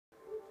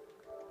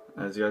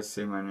As you guys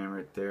see my name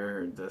right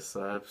there, the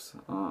slaps.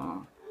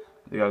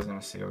 You guys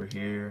gonna see over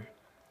here,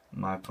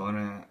 my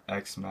opponent,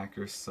 X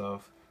Macker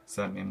self,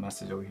 sent me a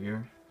message over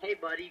here. Hey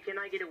buddy, you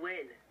cannot get a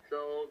win.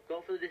 So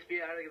go for the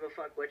dispute. I don't give a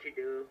fuck what you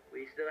do.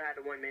 We still had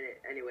a 1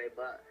 minute anyway,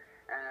 but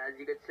as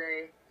you could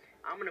say,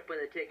 I'm gonna put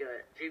a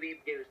ticket.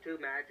 GB gave us 2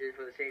 matches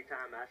for the same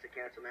time. I asked to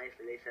cancel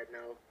nicely. They said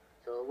no.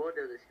 So we'll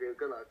do the dispute.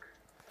 Good luck.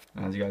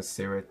 As you guys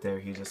see right there,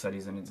 he just said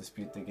he's gonna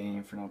dispute the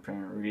game for no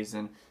apparent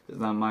reason. It's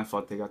not my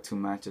fault they got 2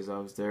 matches I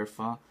was there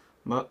for,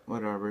 but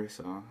whatever.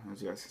 So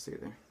as you guys can see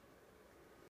there.